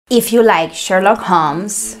If you like Sherlock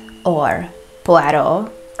Holmes or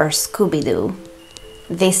Poirot or Scooby-Doo,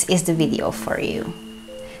 this is the video for you.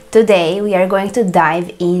 Today we are going to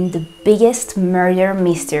dive in the biggest murder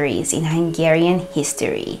mysteries in Hungarian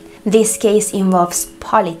history. This case involves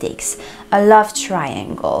politics, a love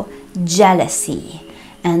triangle, jealousy,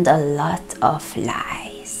 and a lot of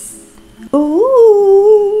lies.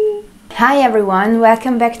 Ooh! Hi everyone,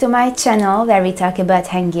 welcome back to my channel where we talk about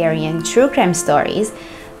Hungarian true crime stories.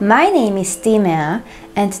 My name is Tímea,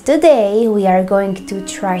 and today we are going to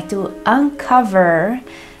try to uncover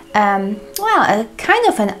a kind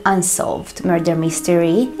of an unsolved murder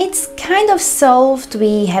mystery. It's kind of solved,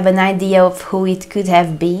 we have an idea of who it could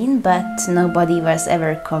have been, but nobody was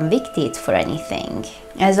ever convicted for anything.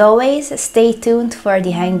 As always, stay tuned for the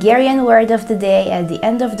Hungarian word of the day at the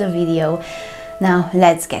end of the video. Now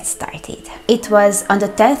let's get started. It was on the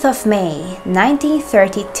 10th of May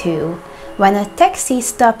 1932 when a taxi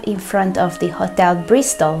stopped in front of the Hotel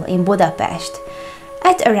Bristol in Budapest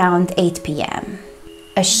at around 8 p.m.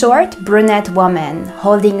 A short brunette woman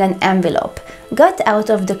holding an envelope got out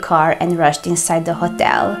of the car and rushed inside the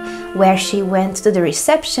hotel, where she went to the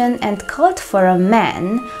reception and called for a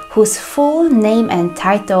man whose full name and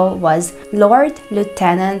title was Lord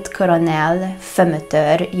Lieutenant Colonel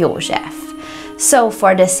Fömötör József. So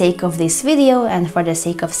for the sake of this video and for the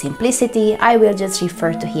sake of simplicity, I will just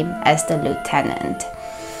refer to him as the lieutenant.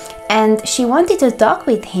 And she wanted to talk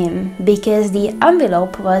with him because the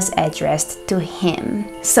envelope was addressed to him.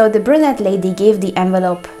 So the brunette lady gave the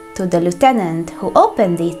envelope to the lieutenant, who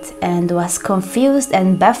opened it and was confused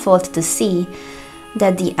and baffled to see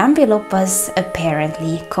that the envelope was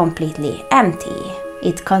apparently completely empty.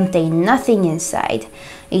 It contained nothing inside.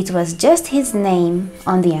 It was just his name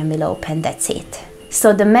on the envelope and that's it.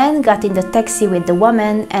 So the man got in the taxi with the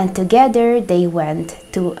woman and together they went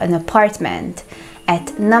to an apartment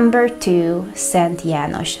at number 2 Szent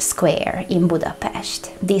János Square in Budapest.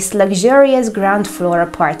 This luxurious ground floor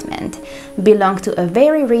apartment belonged to a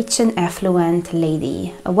very rich and affluent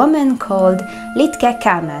lady, a woman called Littke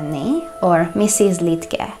Kálmánné, or Mrs.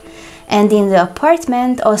 Littke. And in the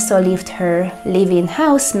apartment also lived her live-in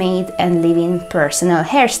housemaid and live-in personal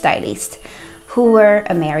hairstylist, who were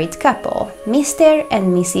a married couple, Mr.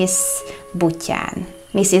 and Mrs. Butyán.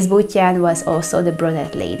 Mrs. Butyán was also the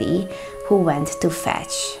brunette lady who went to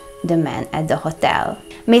fetch the man at the hotel.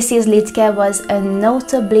 Mrs. Littke was a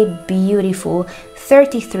notably beautiful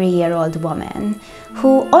 33-year-old woman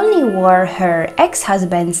who only wore her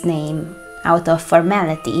ex-husband's name out of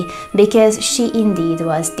formality because she indeed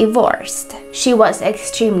was divorced. She was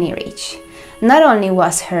extremely rich. Not only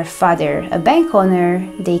was her father a bank owner,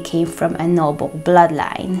 they came from a noble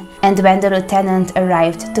bloodline. And when the lieutenant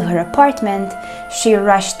arrived to her apartment, she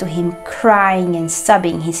rushed to him crying and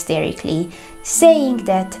sobbing hysterically, saying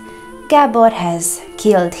that Gábor has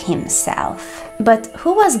killed himself. But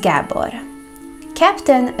who was Gábor?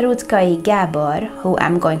 Captain Rutkai Gábor, who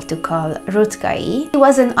I'm going to call Rutkai, he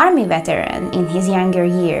was an army veteran in his younger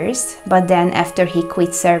years, but then after he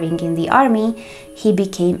quit serving in the army, he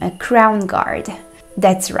became a crown guard.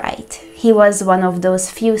 That's right, he was one of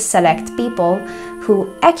those few select people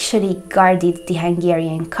who actually guarded the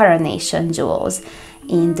Hungarian coronation jewels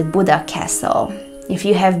in the Buda castle. If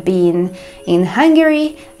you have been in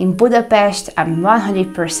Hungary, in Budapest, I'm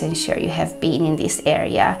 100% sure you have been in this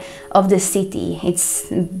area of the city. It's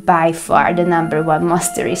by far the #1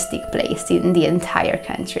 most touristic place in the entire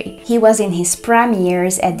country. He was in his prime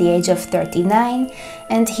years at the age of 39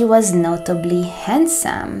 and he was notably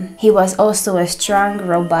handsome. He was also a strong,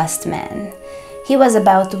 robust man. He was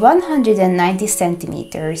about 190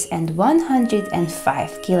 centimeters and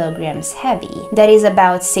 105 kilograms heavy. That is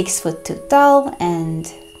about 6'2" tall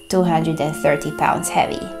and 230 pounds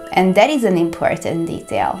heavy. And that is an important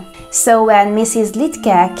detail. So when Mrs.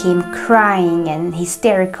 Littke came crying and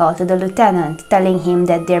hysterical to the lieutenant, telling him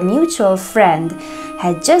that their mutual friend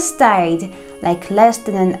had just died like less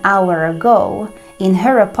than an hour ago in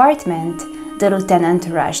her apartment, the lieutenant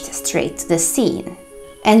rushed straight to the scene.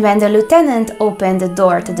 And when the lieutenant opened the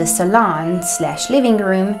door to the salon/living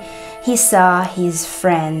room, he saw his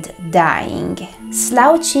friend dying,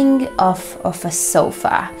 slouching off of a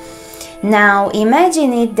sofa. Now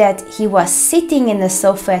imagine it that he was sitting in the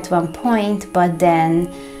sofa at one point, but then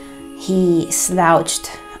he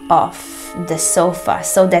slouched off the sofa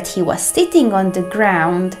so that he was sitting on the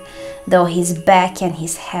ground, though his back and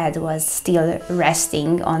his head was still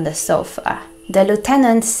resting on the sofa. The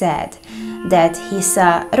lieutenant said that he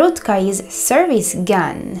saw Rutkai's service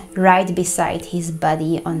gun right beside his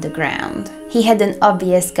body on the ground. He had an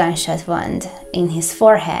obvious gunshot wound in his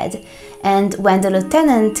forehead and when the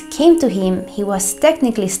lieutenant came to him, he was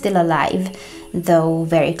technically still alive, though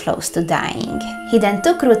very close to dying. He then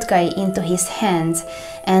took Rutkay into his hands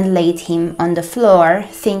and laid him on the floor,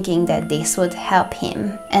 thinking that this would help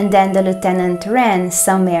him. And then the lieutenant ran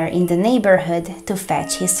somewhere in the neighborhood to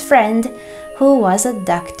fetch his friend, who was a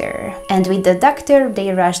doctor. And with the doctor,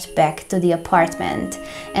 they rushed back to the apartment.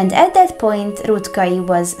 And at that point, Rutkay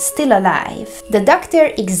was still alive. The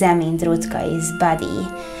doctor examined Rutkay's body,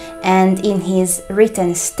 and in his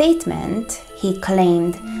written statement, he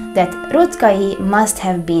claimed that Rutkay must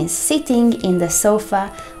have been sitting in the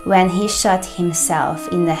sofa when he shot himself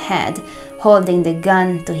in the head, holding the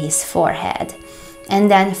gun to his forehead.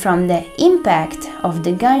 And then from the impact of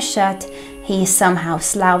the gunshot, he somehow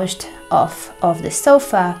slouched off of the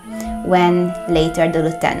sofa when later the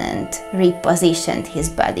lieutenant repositioned his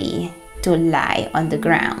body to lie on the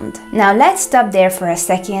ground. Now let's stop there for a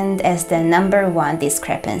second as the number one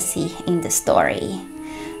discrepancy in the story.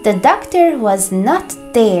 The doctor was not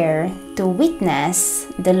there to witness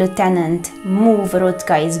the lieutenant move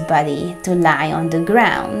Rutkay's body to lie on the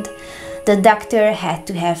ground. The doctor had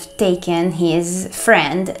to have taken his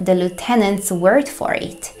friend, the lieutenant's word for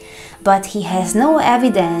it. But he has no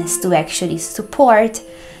evidence to actually support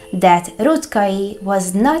that Rutkay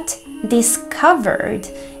was not discovered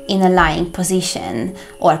in a lying position,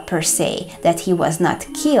 or per se that he was not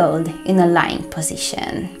killed in a lying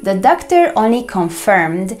position. The doctor only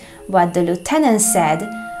confirmed what the lieutenant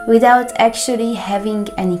said without actually having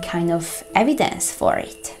any kind of evidence for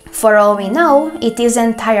it. For all we know, it is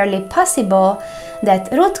entirely possible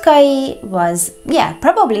that Rutkay was,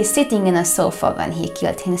 probably sitting in a sofa when he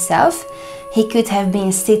killed himself. He could have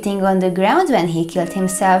been sitting on the ground when he killed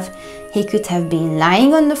himself. He could have been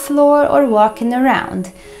lying on the floor or walking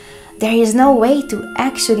around. There is no way to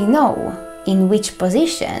actually know in which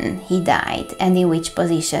position he died and in which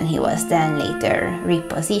position he was then later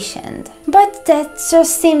repositioned. But that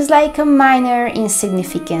just seems like a minor,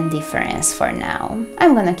 insignificant difference for now.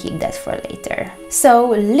 I'm gonna keep that for later. So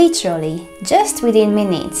literally, just within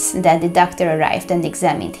minutes that the doctor arrived and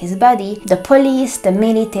examined his body, the police, the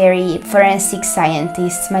military, forensic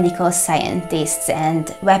scientists, medical scientists,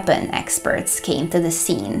 and weapon experts came to the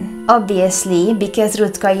scene. Obviously, because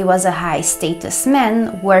Rutkay was a high-status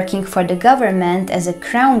man working for the government as a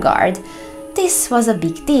crown guard, this was a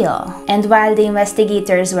big deal. And while the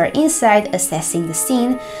investigators were inside assessing the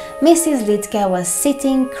scene, Mrs. Littke was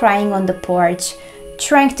sitting crying on the porch,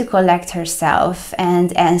 trying to collect herself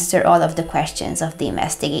and answer all of the questions of the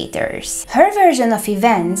investigators. Her version of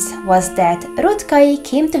events was that Rutkay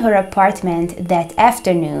came to her apartment that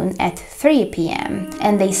afternoon at 3 p.m.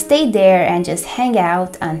 and they stayed there and just hang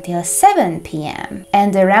out until 7 p.m.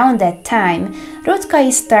 And around that time,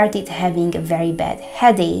 Rutkay started having a very bad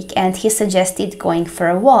headache and he suggested going for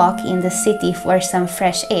a walk in the city for some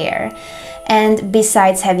fresh air. And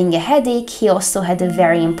besides having a headache, he also had a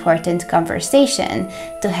very important conversation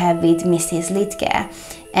to have with Mrs. Littke,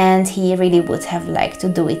 and he really would have liked to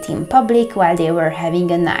do it in public while they were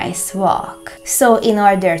having a nice walk. So in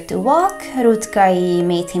order to walk, Rutkay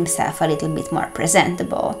made himself a little bit more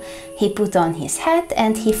presentable. He put on his hat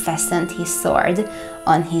and he fastened his sword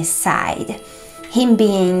on his side. Him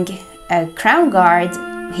being a crown guard,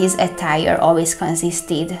 his attire always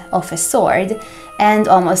consisted of a sword and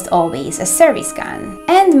almost always a service gun.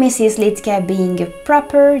 And Mrs. Littke, being a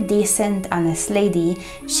proper, decent, honest lady,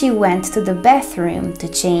 she went to the bathroom to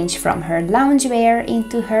change from her loungewear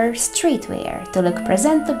into her streetwear to look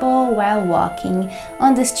presentable while walking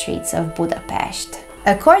on the streets of Budapest.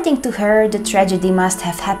 According to her, the tragedy must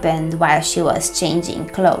have happened while she was changing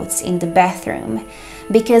clothes in the bathroom,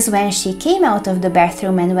 because when she came out of the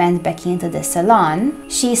bathroom and went back into the salon,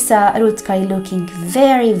 she saw Rutkay looking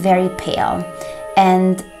very, very pale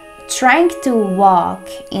and trying to walk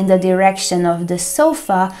in the direction of the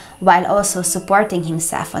sofa while also supporting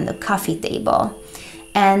himself on the coffee table.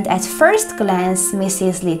 And at first glance,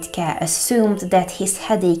 Mrs. Littke assumed that his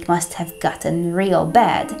headache must have gotten real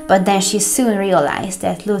bad, but then she soon realized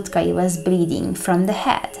that Rutkay was bleeding from the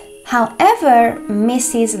head. However,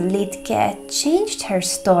 Mrs. Littke changed her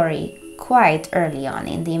story quite early on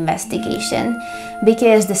in the investigation,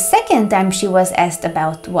 because the second time she was asked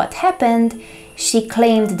about what happened, she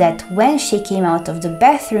claimed that when she came out of the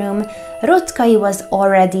bathroom, Rutkay was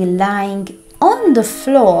already lying on the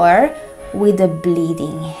floor with a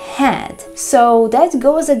bleeding head. So that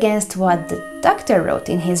goes against what the doctor wrote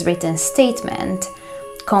in his written statement,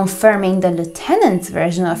 confirming the lieutenant's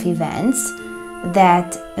version of events,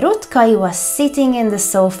 that Rutkay was sitting in the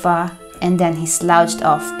sofa and then he slouched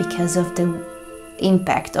off because of the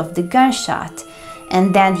impact of the gunshot,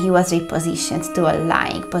 and then he was repositioned to a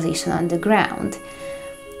lying position on the ground.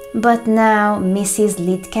 But now Mrs.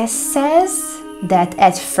 Littke says that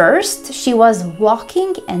at first she was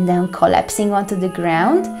walking and then collapsing onto the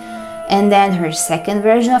ground, and then her second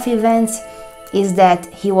version of events is that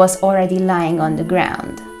he was already lying on the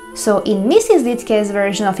ground. So in Mrs. Littke's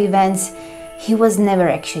version of events, he was never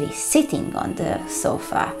actually sitting on the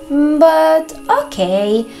sofa. But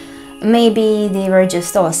okay, maybe they were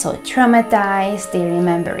just also traumatized, they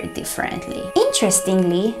remember it differently.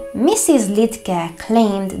 Interestingly, Mrs. Littke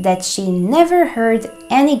claimed that she never heard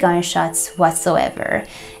any gunshots whatsoever,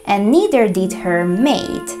 and neither did her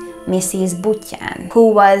maid, Mrs. Butyan,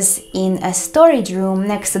 who was in a storage room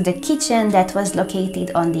next to the kitchen that was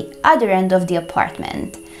located on the other end of the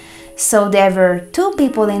apartment. So there were two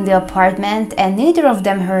people in the apartment and neither of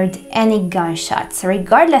them heard any gunshots,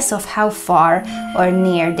 regardless of how far or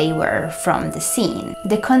near they were from the scene.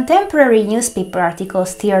 The contemporary newspaper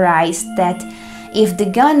articles theorized that if the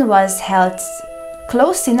gun was held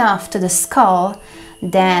close enough to the skull,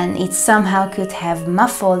 then it somehow could have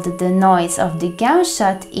muffled the noise of the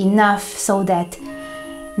gunshot enough so that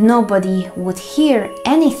nobody would hear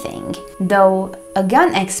anything, though a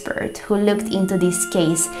gun expert who looked into this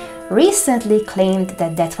case recently claimed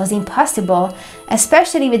that that was impossible,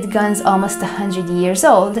 especially with guns almost 100 years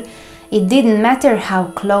old. It didn't matter how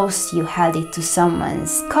close you held it to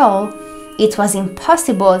someone's skull, it was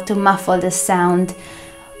impossible to muffle the sound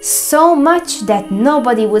so much that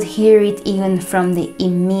nobody would hear it even from the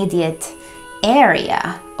immediate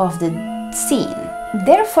area of the scene.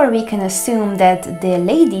 Therefore, we can assume that the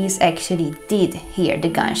ladies actually did hear the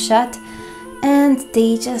gunshot, and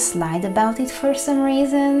they just lied about it for some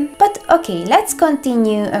reason. But okay, let's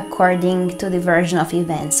continue according to the version of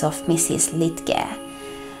events of Mrs. Littke.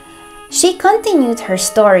 She continued her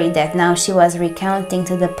story that now she was recounting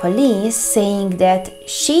to the police, saying that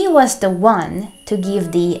she was the one to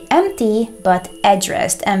give the empty but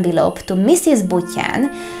addressed envelope to Mrs.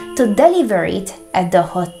 Butyan to deliver it at the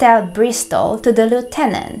Hotel Bristol to the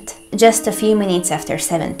lieutenant just a few minutes after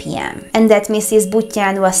 7 p.m. and that Mrs.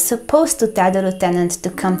 Butyan was supposed to tell the lieutenant to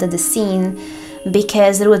come to the scene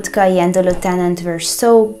because Rutkay and the lieutenant were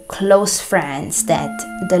so close friends that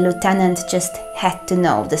the lieutenant just had to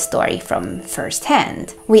know the story from first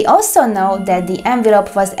hand. We also know that the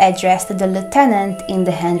envelope was addressed to the lieutenant in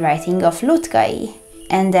the handwriting of Rutkay,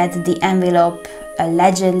 and that the envelope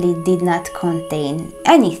allegedly did not contain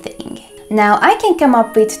anything. Now I can come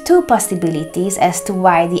up with two possibilities as to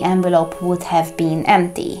why the envelope would have been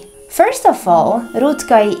empty. First of all,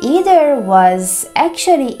 Rutkay either was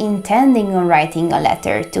actually intending on writing a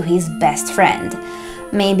letter to his best friend,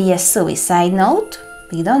 maybe a suicide note,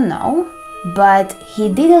 we don't know, but he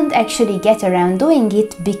didn't actually get around doing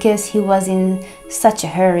it because he was in such a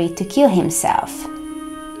hurry to kill himself.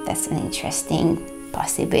 That's an interesting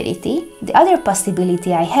possibility. The other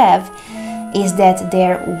possibility I have is that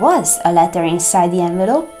there was a letter inside the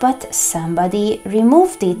envelope, but somebody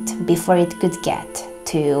removed it before it could get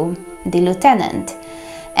to the lieutenant.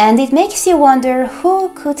 And it makes you wonder who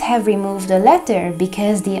could have removed the letter,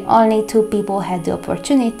 because the only two people who had the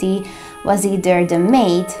opportunity was either the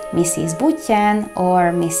maid, Mrs. Butyan,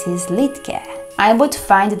 or Mrs. Littke. I would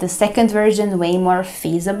find the second version way more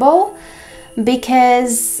feasible,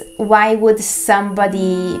 because why would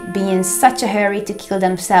somebody be in such a hurry to kill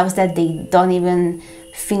themselves that they don't even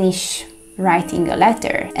finish writing a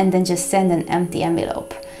letter and then just send an empty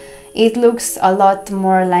envelope? It looks a lot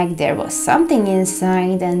more like there was something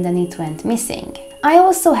inside and then it went missing. I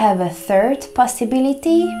also have a third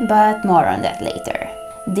possibility, but more on that later.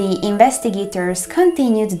 The investigators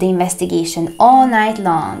continued the investigation all night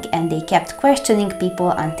long and they kept questioning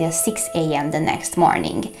people until 6 a.m. the next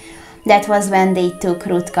morning. That was when they took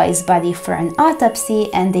Rutkay's body for an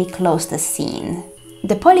autopsy and they closed the scene.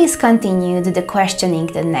 The police continued the questioning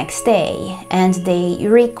the next day, and they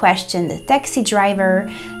re-questioned the taxi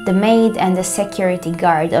driver, the maid and the security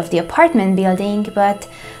guard of the apartment building, but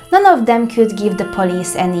none of them could give the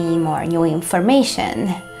police any more new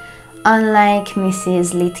information. Unlike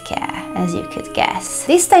Mrs. Littke, as you could guess.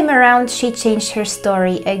 This time around she changed her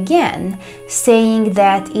story again, saying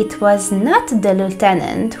that it was not the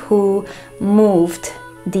lieutenant who moved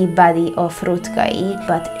the body of Rutkay,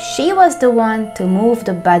 but she was the one to move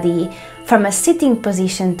the body from a sitting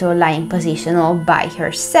position to a lying position all by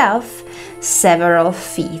herself, several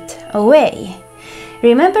feet away.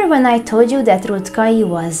 Remember when I told you that Rutkay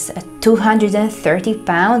was a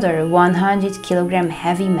 230-pound or 100-kilogram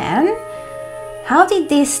heavy man? How did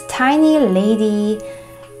this tiny lady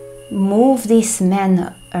move this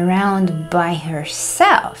man around by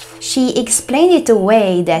herself? She explained it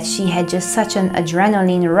away that she had just such an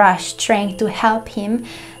adrenaline rush trying to help him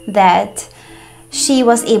that she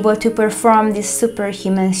was able to perform this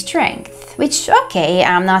superhuman strength. Which, okay,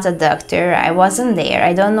 I'm not a doctor, I wasn't there,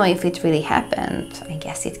 I don't know if it really happened. I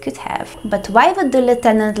guess it could have. But why would the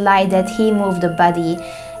lieutenant lie that he moved the body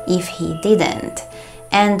if he didn't?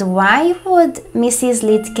 And why would Mrs.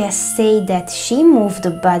 Littke say that she moved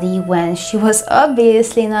the body when she was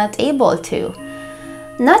obviously not able to?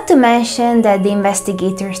 Not to mention that the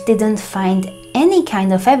investigators didn't find any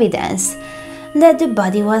kind of evidence that the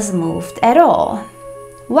body was moved at all.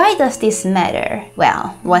 Why does this matter?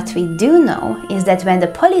 Well, what we do know is that when the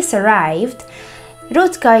police arrived,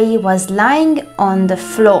 Rutkay was lying on the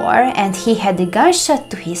floor and he had a gunshot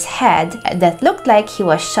to his head that looked like he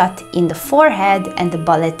was shot in the forehead and the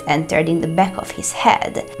bullet entered in the back of his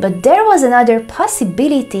head. But there was another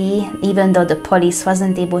possibility, even though the police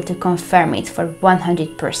wasn't able to confirm it for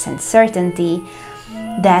 100% certainty,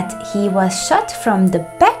 that he was shot from the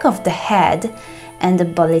back of the head and the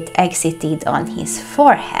bullet exited on his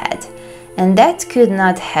forehead. And that could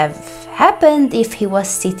not have happened if he was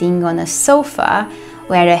sitting on a sofa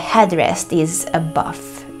where a headrest is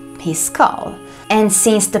above his skull. And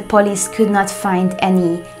since the police could not find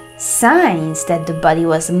any signs that the body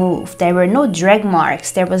was moved, there were no drag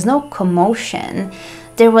marks, there was no commotion,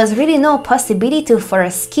 there was really no possibility for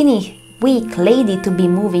a skinny, weak lady to be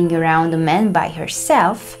moving around a man by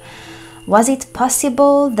herself, was it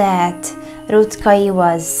possible that Rutkay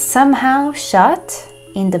was somehow shot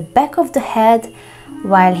in the back of the head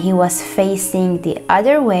while he was facing the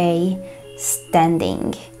other way,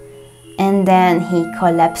 standing, and then he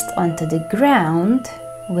collapsed onto the ground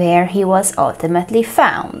where he was ultimately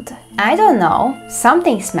found? I don't know,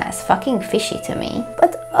 something smells fucking fishy to me.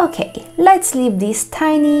 But okay, let's leave these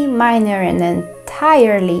tiny, minor and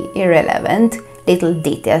entirely irrelevant little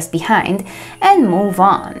details behind and move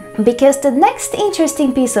on. Because the next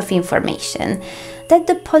interesting piece of information that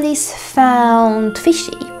the police found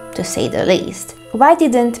fishy, to say the least. Why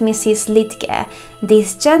didn't Mrs. Littke,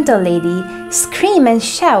 this gentle lady, scream and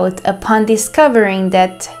shout upon discovering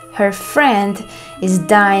that her friend is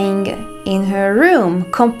dying in her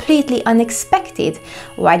room, completely unexpected?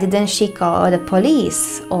 Why didn't she call the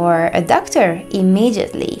police or a doctor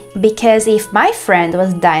immediately? Because if my friend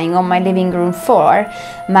was dying on my living room floor,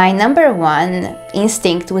 my number one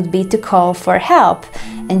instinct would be to call for help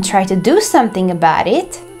and try to do something about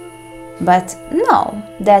it. But no,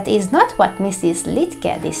 that is not what Mrs.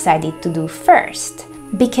 Littke decided to do first.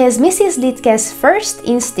 Because Mrs. Littke's first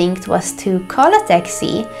instinct was to call a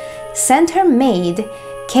taxi, send her maid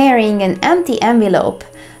carrying an empty envelope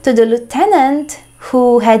to the lieutenant,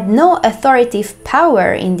 who had no authoritative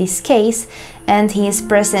power in this case, and his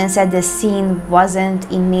presence at the scene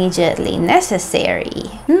wasn't immediately necessary.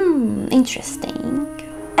 Interesting.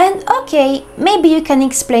 And okay, maybe you can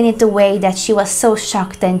explain it away that she was so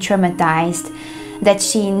shocked and traumatized that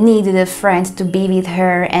she needed a friend to be with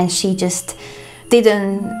her and she just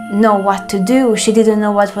didn't know what to do. She didn't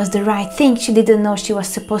know what was the right thing. She didn't know she was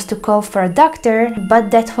supposed to call for a doctor.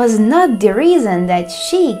 But that was not the reason that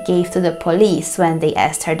she gave to the police when they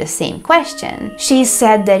asked her the same question. She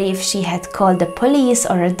said that if she had called the police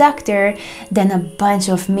or a doctor, then a bunch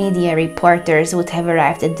of media reporters would have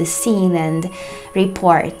arrived at the scene and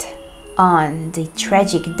report on the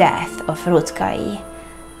tragic death of Rutkay.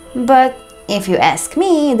 But if you ask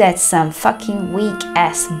me, that's some fucking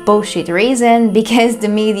weak-ass bullshit reason, because the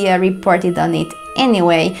media reported on it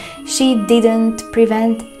anyway. She didn't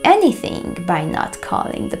prevent anything by not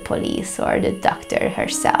calling the police or the doctor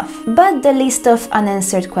herself. But the list of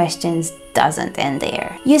unanswered questions doesn't end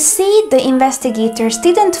there. You see, the investigators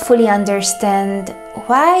didn't fully understand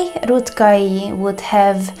why Rutkay would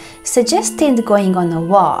have suggested going on a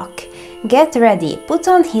walk, get ready, put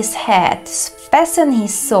on his hat, fasten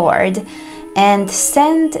his sword, and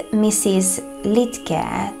send Mrs.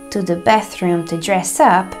 Littke to the bathroom to dress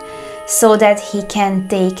up so that he can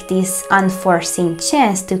take this unforeseen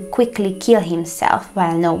chance to quickly kill himself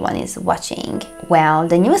while no one is watching. Well,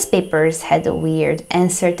 the newspapers had a weird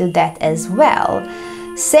answer to that as well,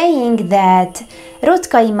 saying that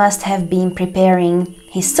Rutkay must have been preparing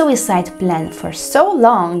his suicide plan for so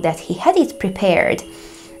long that he had it prepared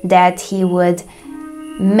that he would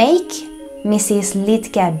make Mrs.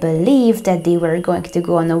 Littke believed that they were going to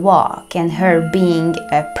go on a walk, and her, being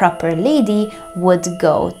a proper lady, would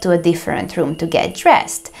go to a different room to get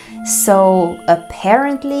dressed. So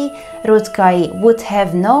apparently Rutkay would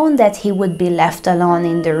have known that he would be left alone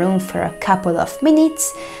in the room for a couple of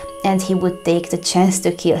minutes and he would take the chance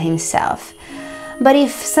to kill himself. But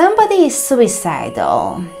if somebody is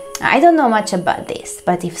suicidal, I don't know much about this,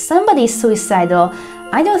 but if somebody is suicidal,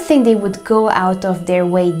 I don't think they would go out of their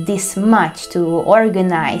way this much to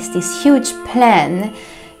organize this huge plan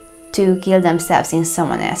to kill themselves in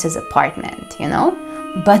someone else's apartment, you know?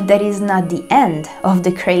 But that is not the end of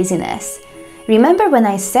the craziness. Remember when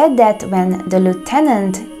I said that when the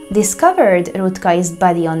lieutenant discovered Rutkai's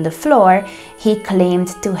body on the floor, he claimed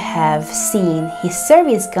to have seen his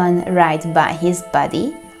service gun right by his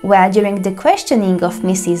body? Well, during the questioning of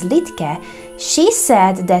Mrs. Littke, she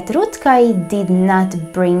said that Rutkai did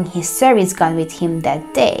not bring his service gun with him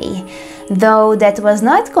that day, though that was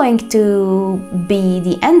not going to be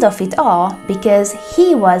the end of it all, because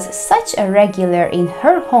he was such a regular in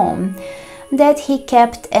her home that he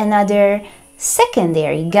kept another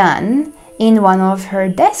secondary gun in one of her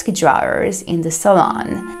desk drawers in the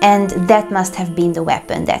salon, and that must have been the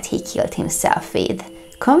weapon that he killed himself with,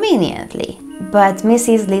 conveniently. But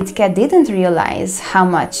Mrs. Littke didn't realize how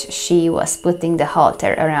much she was putting the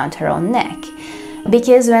halter around her own neck,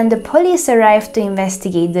 because when the police arrived to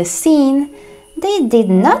investigate the scene, they did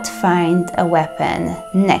not find a weapon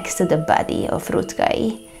next to the body of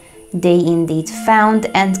Rutkai. They indeed found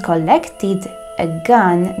and collected a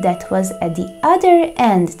gun that was at the other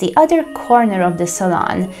end, the other corner of the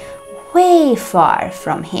salon, way far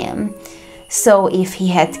from him. So if he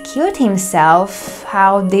had killed himself,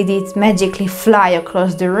 how did it magically fly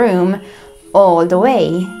across the room all the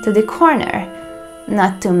way to the corner?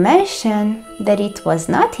 Not to mention that it was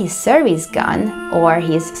not his service gun or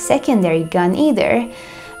his secondary gun either,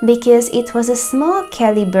 because it was a small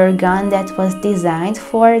caliber gun that was designed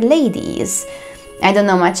for ladies. I don't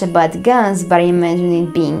know much about guns, but I imagine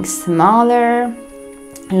it being smaller,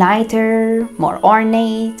 lighter, more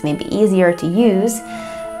ornate, maybe easier to use.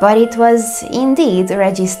 But it was indeed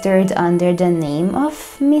registered under the name of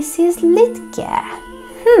Mrs. Littke.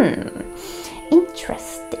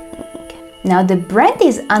 Interesting. Now the brand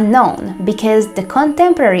is unknown because the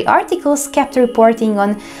contemporary articles kept reporting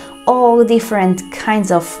on all different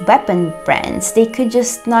kinds of weapon brands. They could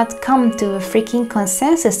just not come to a freaking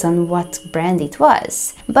consensus on what brand it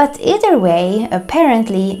was. But either way,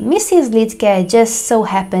 apparently Mrs. Littke just so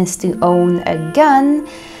happens to own a gun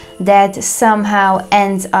that somehow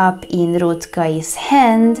ends up in Rutkai's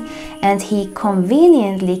hand, and he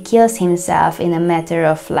conveniently kills himself in a matter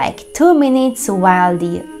of like 2 minutes while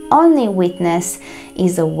the only witness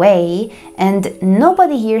is away and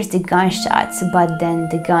nobody hears the gunshots, but then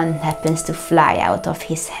the gun happens to fly out of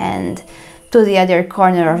his hand to the other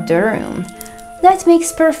corner of the room. That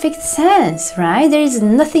makes perfect sense, right? There is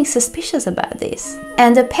nothing suspicious about this.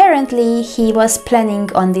 And apparently he was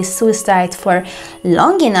planning on this suicide for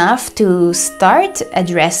long enough to start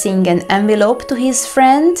addressing an envelope to his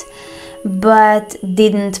friend, but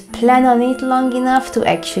didn't plan on it long enough to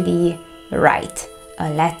actually write a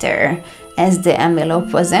letter, as the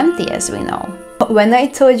envelope was empty, as we know. When I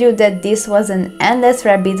told you that this was an endless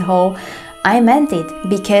rabbit hole, I meant it,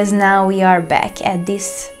 because now we are back at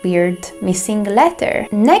this weird missing letter.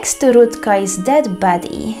 Next to Rutkai's dead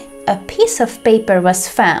body, a piece of paper was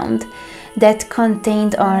found that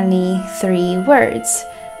contained only 3 words: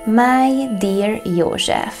 "My dear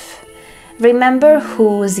József." Remember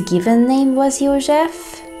whose given name was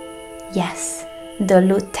József? Yes, the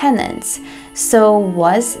lieutenant's. So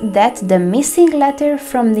was that the missing letter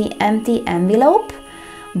from the empty envelope?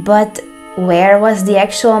 But where was the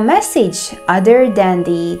actual message? Other than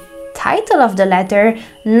the title of the letter,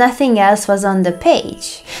 nothing else was on the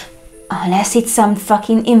page. Unless it's some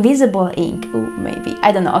fucking invisible ink. Ooh, maybe.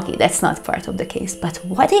 I don't know. Okay, that's not part of the case. But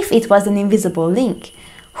what if it was an invisible link?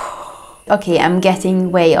 Okay, I'm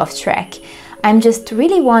getting way off track. I'm just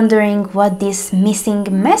really wondering what this missing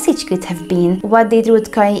message could have been. What did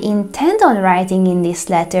Rutkai intend on writing in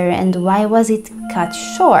this letter, and why was it cut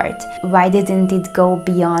short? Why didn't it go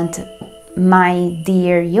beyond "My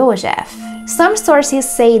dear József"? Some sources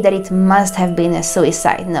say that it must have been a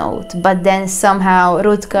suicide note, but then somehow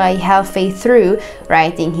Rutkai, halfway through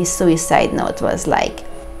writing his suicide note, was like,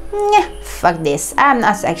 "Nah, fuck this, I'm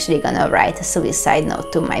not actually gonna write a suicide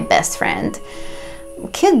note to my best friend."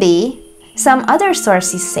 Could be. Some other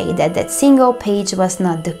sources say that that single page was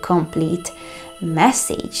not the complete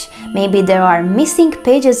message. Maybe there are missing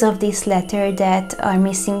pages of this letter that are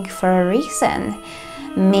missing for a reason.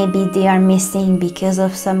 Maybe they are missing because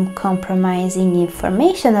of some compromising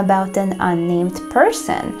information about an unnamed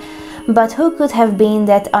person. But who could have been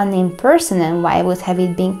that unnamed person, and why would have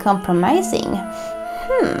it been compromising?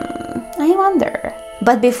 I wonder.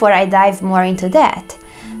 But before I dive more into that,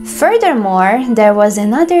 furthermore, there was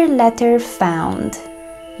another letter found.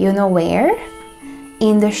 You know where?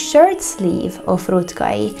 in the shirt sleeve of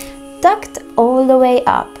Rutkay, tucked all the way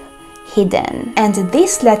up, hidden. And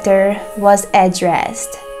this letter was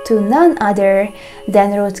addressed to none other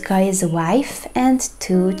than Rutkay's wife and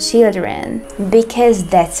 2 children. Because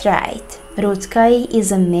that's right, Rutkay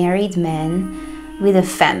is a married man with a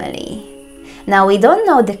family. Now, we don't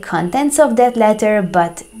know the contents of that letter,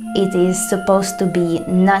 but it is supposed to be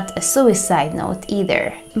not a suicide note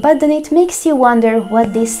either. But then it makes you wonder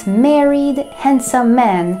what this married, handsome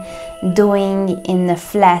man doing in the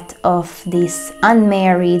flat of this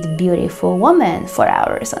unmarried, beautiful woman for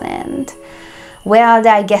hours on end. Well,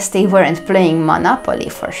 I guess they weren't playing Monopoly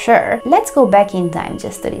for sure. Let's go back in time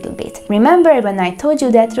just a little bit. Remember when I told you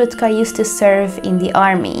that Rutkay used to serve in the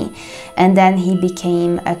army and then he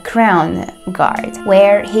became a crown guard,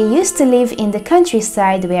 where he used to live in the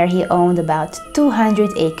countryside where he owned about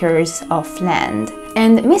 200 acres of land.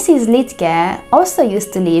 And Mrs. Littke also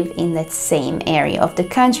used to live in that same area of the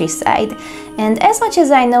countryside. And as much as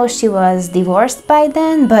I know, she was divorced by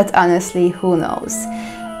then, but honestly, who knows?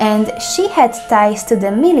 And she had ties to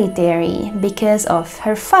the military because of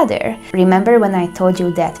her father. Remember when I told you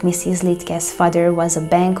that Mrs. Littke's father was a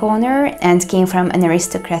bank owner and came from an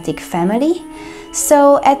aristocratic family?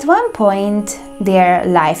 So at one point their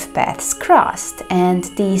life paths crossed and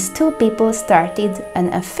these 2 people started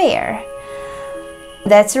an affair.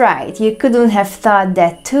 That's right, you couldn't have thought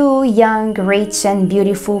that 2 young, rich and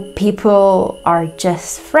beautiful people are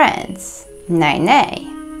just friends. Nay, nay.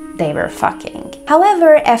 They were fucking.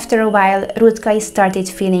 However, after a while, Rutkay started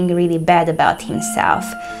feeling really bad about himself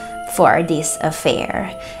for this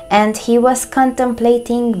affair, and he was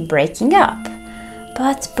contemplating breaking up.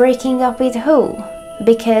 But breaking up with who?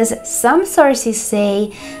 Because some sources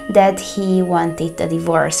say that he wanted a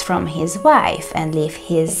divorce from his wife and leave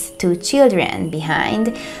his 2 children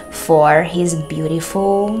behind for his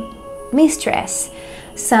beautiful mistress.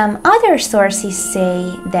 Some other sources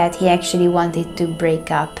say that he actually wanted to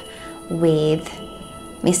break up with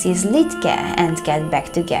Mrs. Littke and get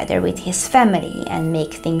back together with his family and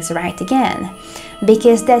make things right again.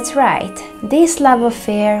 Because that's right, this love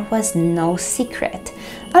affair was no secret.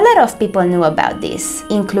 A lot of people knew about this,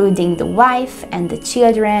 including the wife and the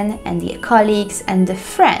children and the colleagues and the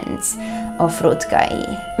friends of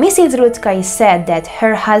Rutkay. Mrs. Rutkay said that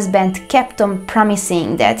her husband kept on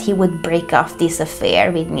promising that he would break off this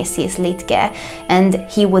affair with Mrs. Littke and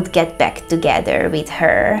he would get back together with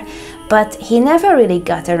her. But he never really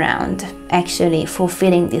got around actually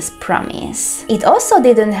fulfilling this promise. It also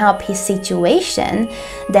didn't help his situation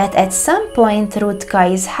that at some point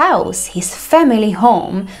Rutkay's house, his family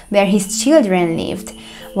home where his children lived,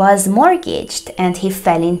 was mortgaged and he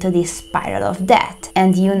fell into this spiral of debt.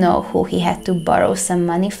 And you know who he had to borrow some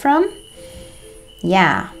money from?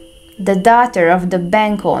 Yeah, the daughter of the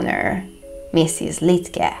bank owner, Mrs.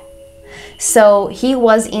 Littke. So he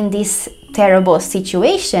was in this terrible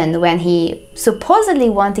situation when he supposedly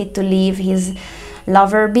wanted to leave his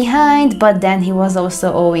lover behind, but then he was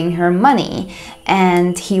also owing her money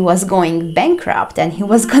and he was going bankrupt and he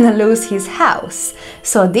was gonna lose his house.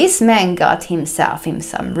 So this man got himself in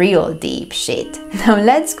some real deep shit. Now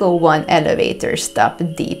let's go 1 elevator stop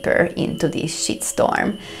deeper into this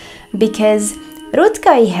shitstorm, because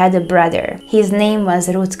Rutkay had a brother. His name was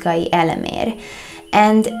Rutkay Elemir,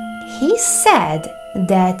 and he said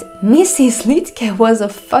that Mrs. Littke was a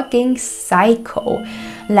fucking psycho.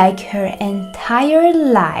 Like her entire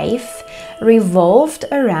life revolved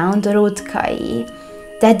around Rutkay.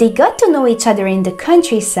 That they got to know each other in the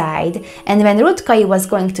countryside, and when Rutkay was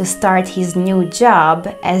going to start his new job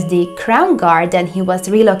as the crown guard and he was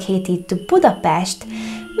relocated to Budapest,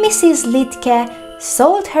 Mrs. Littke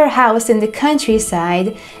sold her house in the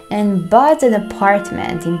countryside and bought an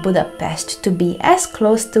apartment in Budapest to be as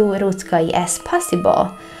close to Rutkay as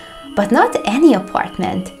possible. But not any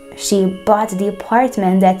apartment. She bought the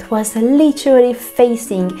apartment that was literally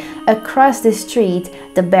facing across the street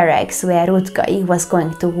the barracks where Rutkay was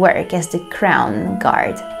going to work as the crown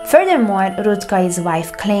guard. Furthermore, Rutkay's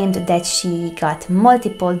wife claimed that she got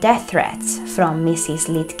multiple death threats from Mrs.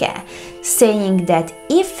 Littke, saying that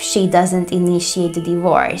if she doesn't initiate the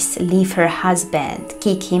divorce, leave her husband,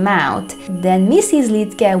 kick him out, then Mrs.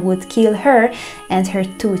 Littke would kill her and her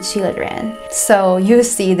 2 children. So you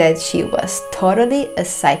see that she was totally a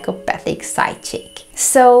psychopathic side chick.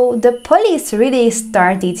 So the police really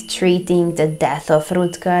started treating the death of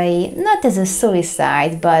Rutkay not as a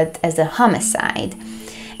suicide but as a homicide.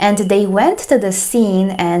 And they went to the scene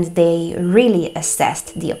and they really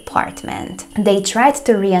assessed the apartment. They tried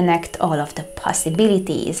to reenact all of the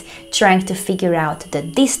possibilities, trying to figure out the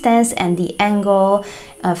distance and the angle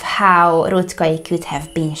of how Rutkai could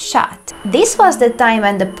have been shot. This was the time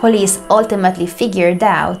when the police ultimately figured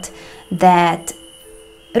out that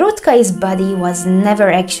Rutkai's body was never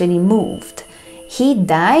actually moved. He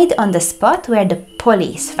died on the spot where the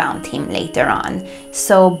police found him later on.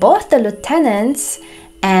 So both the lieutenants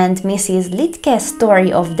and Mrs. Litke's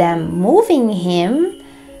story of them moving him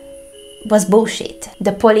was bullshit.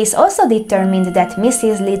 The police also determined that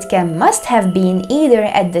Mrs. Litke must have been either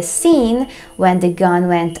at the scene when the gun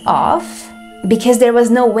went off, because there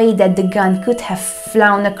was no way that the gun could have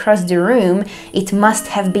flown across the room. It must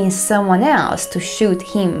have been someone else to shoot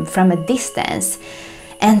him from a distance.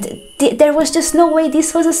 And there was just no way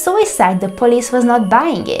this was a suicide. The police was not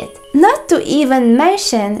buying it. Not to even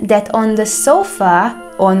mention that on the sofa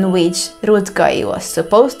on which Rutkai was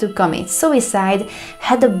supposed to commit suicide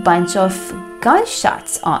had a bunch of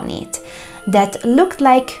gunshots on it that looked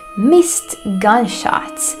like missed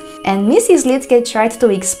gunshots. And Mrs. Litke tried to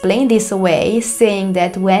explain this away, saying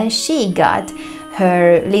that when she got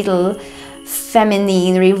her little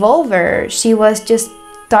feminine revolver, she was just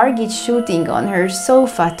target shooting on her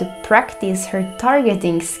sofa to practice her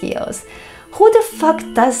targeting skills. Who the fuck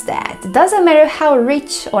does that? Doesn't matter how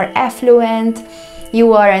rich or affluent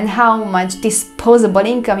you are and how much disposable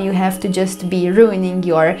income you have to just be ruining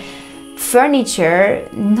your furniture.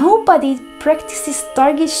 Nobody practices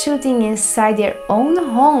target shooting inside their own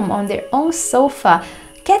home on their own sofa.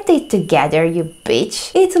 Get it together, you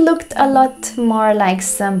bitch. It looked a lot more like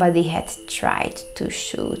somebody had tried to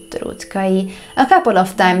shoot Rutkai a couple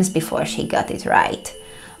of times before she got it right,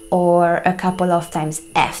 or a couple of times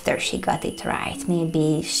after she got it right.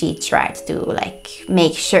 Maybe she tried to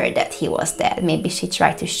make sure that he was dead. Maybe she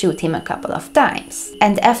tried to shoot him a couple of times.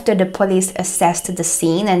 And after the police assessed the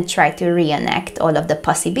scene and tried to reenact all of the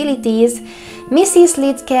possibilities, Mrs.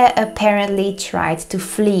 Litke apparently tried to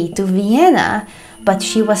flee to Vienna, but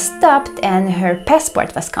she was stopped and her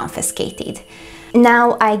passport was confiscated.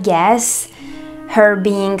 Now, I guess, her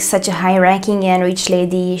being such a high-ranking and rich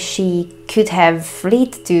lady, she could have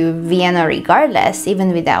fled to Vienna regardless,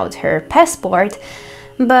 even without her passport,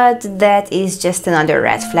 but that is just another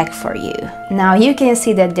red flag for you. Now, you can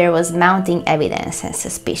see that there was mounting evidence and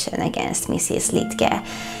suspicion against Mrs. Litke.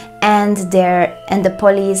 And the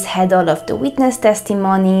police had all of the witness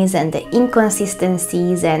testimonies and the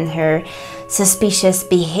inconsistencies and her suspicious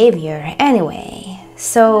behavior anyway.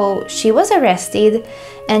 So she was arrested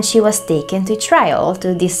and she was taken to trial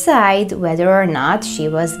to decide whether or not she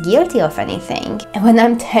was guilty of anything. And when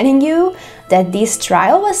I'm telling you that this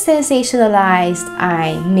trial was sensationalized,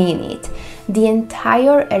 I mean it. The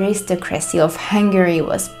entire aristocracy of Hungary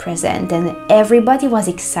was present and everybody was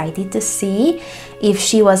excited to see if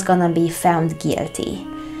she was gonna be found guilty.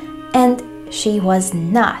 And she was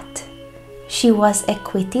not. She was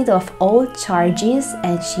acquitted of all charges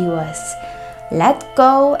and she was let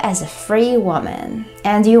go as a free woman.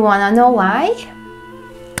 And you wanna know why?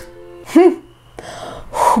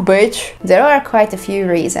 Bitch. There are quite a few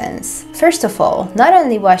reasons. First of all, not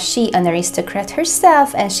only was she an aristocrat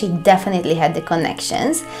herself and she definitely had the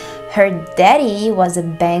connections, her daddy was a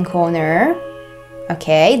bank owner.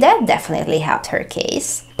 Okay, that definitely helped her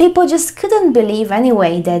case. People just couldn't believe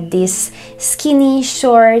anyway that this skinny,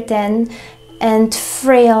 short and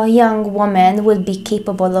frail young woman would be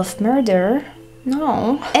capable of murder.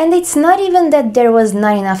 No. And it's not even that there was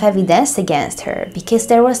not enough evidence against her, because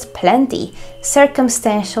there was plenty,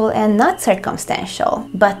 circumstantial and not circumstantial.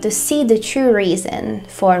 But to see the true reason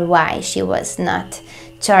for why she was not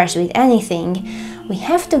charged with anything, we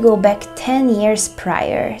have to go back 10 years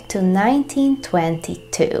prior to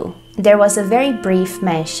 1922. There was a very brief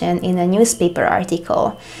mention in a newspaper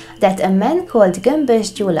article that a man called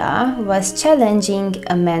Gömbös Gyula was challenging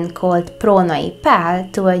a man called Prónai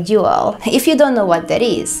Pál to a duel. If you don't know what that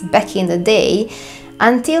is, back in the day,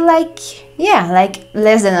 until less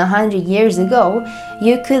than 100 years ago,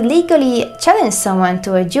 you could legally challenge someone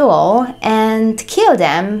to a duel and kill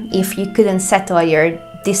them if you couldn't settle your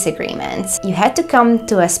disagreements. You had to come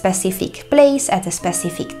to a specific place at a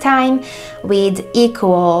specific time with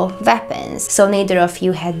equal weapons, so neither of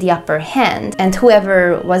you had the upper hand, and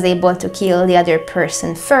whoever was able to kill the other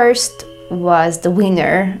person first was the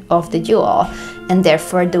winner of the duel, and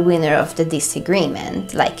therefore the winner of the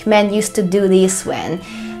disagreement. Like, men used to do this when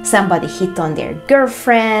somebody hit on their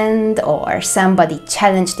girlfriend or somebody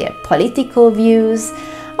challenged their political views.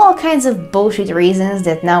 All kinds of bullshit reasons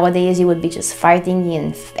that nowadays you would be just fighting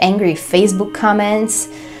in angry Facebook comments.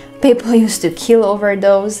 People used to kill over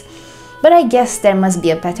those. But I guess there must be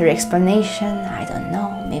a better explanation. I don't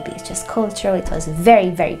know, maybe it's just cultural. It was very,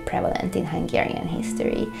 very prevalent in Hungarian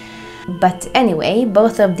history. But anyway,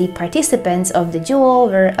 both of the participants of the duel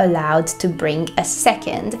were allowed to bring a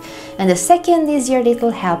second, and the second is your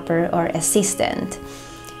little helper or assistant.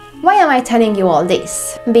 Why am I telling you all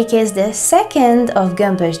this? Because the second of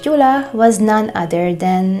Gömbös Gyula was none other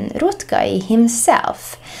than Rutkay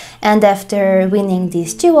himself. And after winning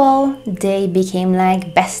this duel, they became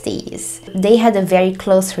like besties. They had a very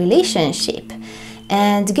close relationship.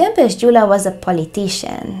 And Gömbös Gyula was a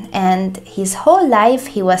politician, and his whole life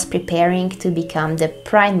he was preparing to become the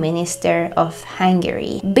Prime Minister of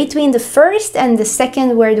Hungary. Between the First and the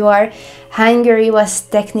Second World War, Hungary was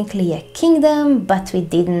technically a kingdom, but we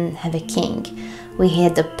didn't have a king. We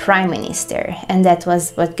had a Prime Minister, and that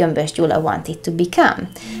was what Gömbös Gyula wanted to become.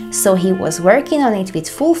 So he was working on it with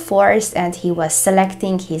full force, and he was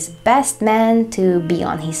selecting his best man to be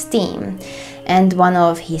on his team. And one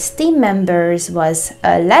of his team members was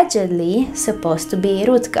allegedly supposed to be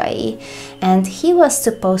Rutkay, and he was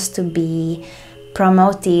supposed to be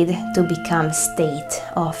promoted to become State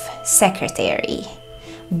of Secretary.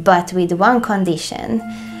 But with one condition.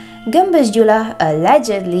 Gömbös Gyula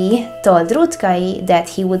allegedly told Rutkay that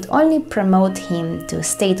he would only promote him to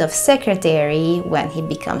State of Secretary when he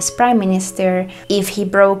becomes Prime Minister if he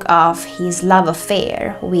broke off his love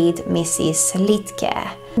affair with Mrs.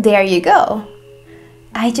 Littke. There you go.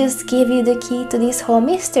 I just gave you the key to this whole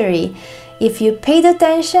mystery. If you paid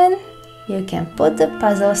attention, you can put the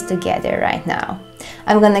puzzles together right now.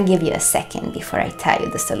 I'm gonna give you a second before I tell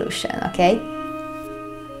you the solution, okay?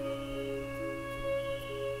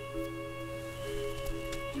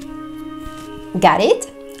 Got it?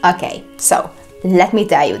 Okay, so let me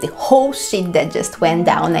tell you the whole shit that just went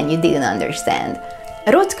down and you didn't understand.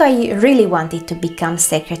 Rutkay really wanted to become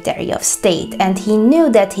Secretary of State, and he knew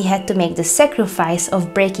that he had to make the sacrifice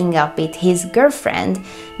of breaking up with his girlfriend,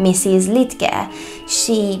 Mrs. Littke.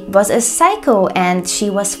 She was a psycho and she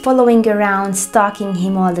was following around, stalking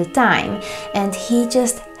him all the time, and he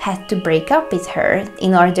just had to break up with her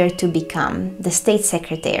in order to become the state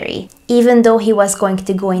secretary. Even though he was going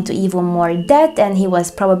to go into even more debt and he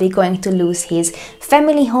was probably going to lose his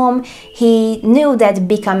family home, he knew that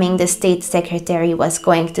becoming the state secretary was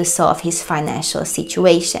going to solve his financial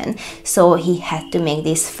situation. So he had to make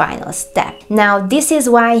this final step. Now, this is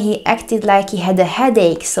why he acted like he had a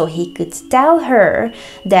headache, so he could tell her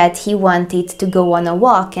that he wanted to go on a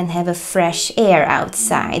walk and have a fresh air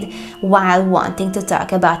outside while wanting to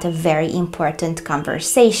talk about a very important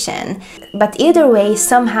conversation. But either way,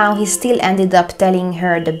 somehow he still ended up telling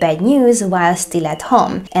her the bad news while still at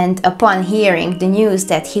home. And upon hearing the news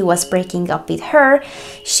that he was breaking up with her,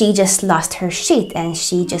 she just lost her shit and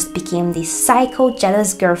she just became this psycho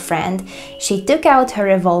jealous girlfriend. She took out her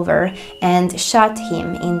revolver and shot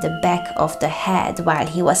him in the back of the head while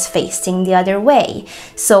he was facing the other way.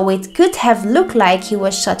 So it could have looked like he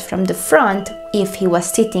was shot from the front if he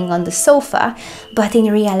was sitting on the sofa, but in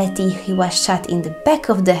reality he was shot in the back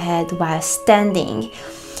of the head while standing.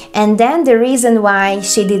 And then the reason why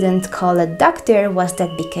she didn't call a doctor was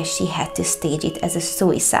that because she had to stage it as a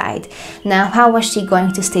suicide. Now, how was she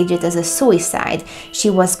going to stage it as a suicide? She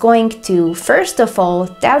was going to, first of all,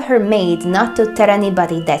 tell her maid not to tell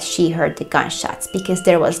anybody that she heard the gunshots, because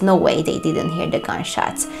there was no way they didn't hear the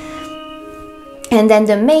gunshots. And then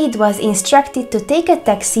the maid was instructed to take a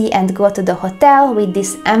taxi and go to the hotel with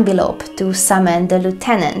this envelope to summon the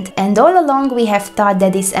lieutenant. And all along we have thought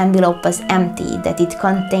that this envelope was empty, that it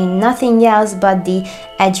contained nothing else but the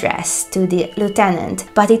address to the lieutenant.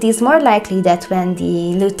 But it is more likely that when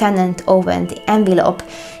the lieutenant opened the envelope,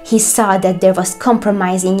 he saw that there was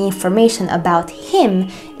compromising information about him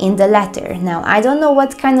in the letter. Now, I don't know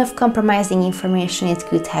what kind of compromising information it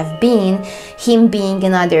could have been. Him being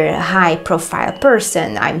another high-profile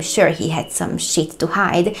person, I'm sure he had some shit to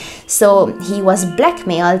hide. So he was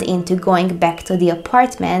blackmailed into going back to the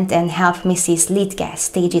apartment and help Mrs. Littke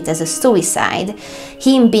stage it as a suicide.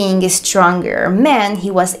 Him being a stronger man, he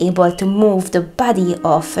was able to move the body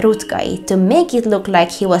of Rutkay to make it look like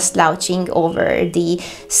he was slouching over the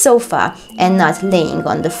sofa and not laying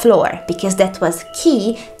on the floor, because that was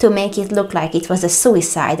key to make it look like it was a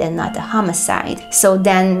suicide and not a homicide. So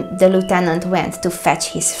then the lieutenant went to fetch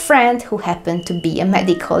his friend, who happened to be a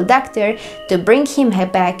medical doctor, to bring him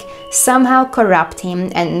back, somehow corrupt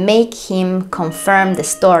him and make him confirm the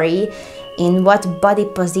story, in what body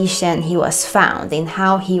position he was found, in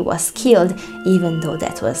how he was killed, even though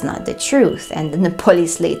that was not the truth, and the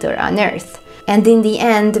police later unearthed. And in the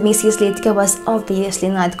end, Mrs. Littke was obviously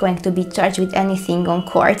not going to be charged with anything on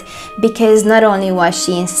court, because not only was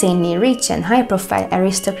she insanely rich and high-profile,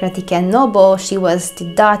 aristocratic and noble, she was the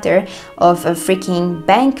daughter of a freaking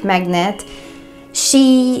bank magnate.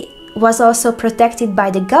 She was also protected by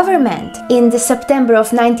the government. In the September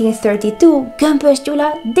of 1932, Gömbös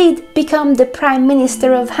Gyula did become the Prime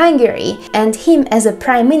Minister of Hungary, and him as a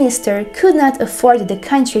Prime Minister could not afford the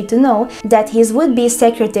country to know that his would-be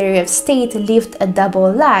Secretary of State lived a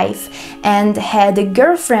double life and had a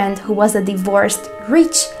girlfriend who was a divorced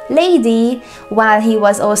rich lady, while he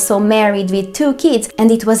was also married with 2 kids, and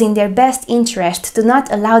it was in their best interest to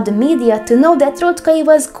not allow the media to know that Rutkai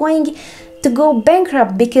was going to go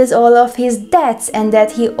bankrupt because all of his debts and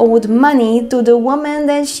that he owed money to the woman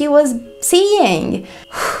that she was seeing.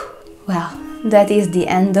 Well, that is the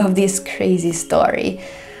end of this crazy story.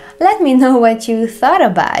 Let me know what you thought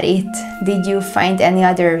about it. Did you find any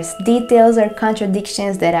other details or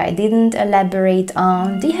contradictions that I didn't elaborate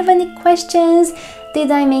on? Do you have any questions? Did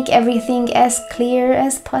I make everything as clear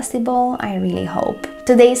as possible? I really hope.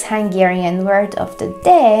 Today's Hungarian word of the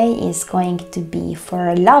day is going to be for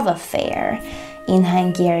a love affair. In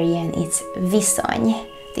Hungarian it's viszony.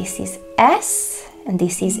 This is S and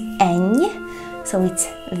this is eny, so it's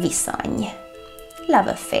viszony. Love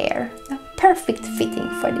affair. A perfect fitting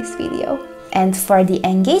for this video. And for the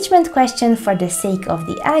engagement question, for the sake of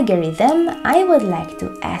the algorithm, I would like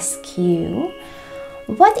to ask you,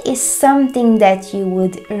 what is something that you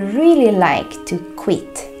would really like to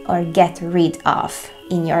quit or get rid of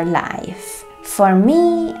in your life? For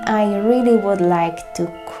me, I really would like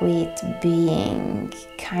to quit being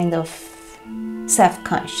kind of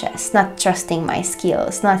self-conscious, not trusting my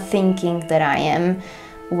skills, not thinking that I am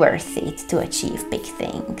worth it to achieve big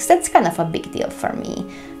things. That's kind of a big deal for me.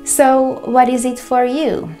 So what is it for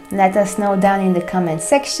you? Let us know down in the comment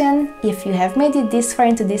section. If you have made it this far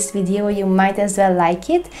into this video, you might as well like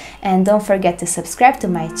it, and don't forget to subscribe to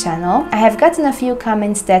my channel. I have gotten a few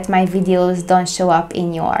comments that my videos don't show up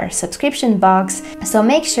in your subscription box, so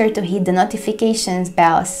make sure to hit the notifications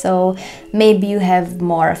bell so maybe you have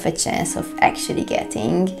more of a chance of actually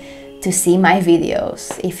getting to see my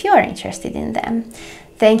videos if you're interested in them.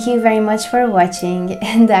 Thank you very much for watching,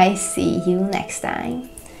 and I see you next time.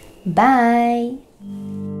 Bye!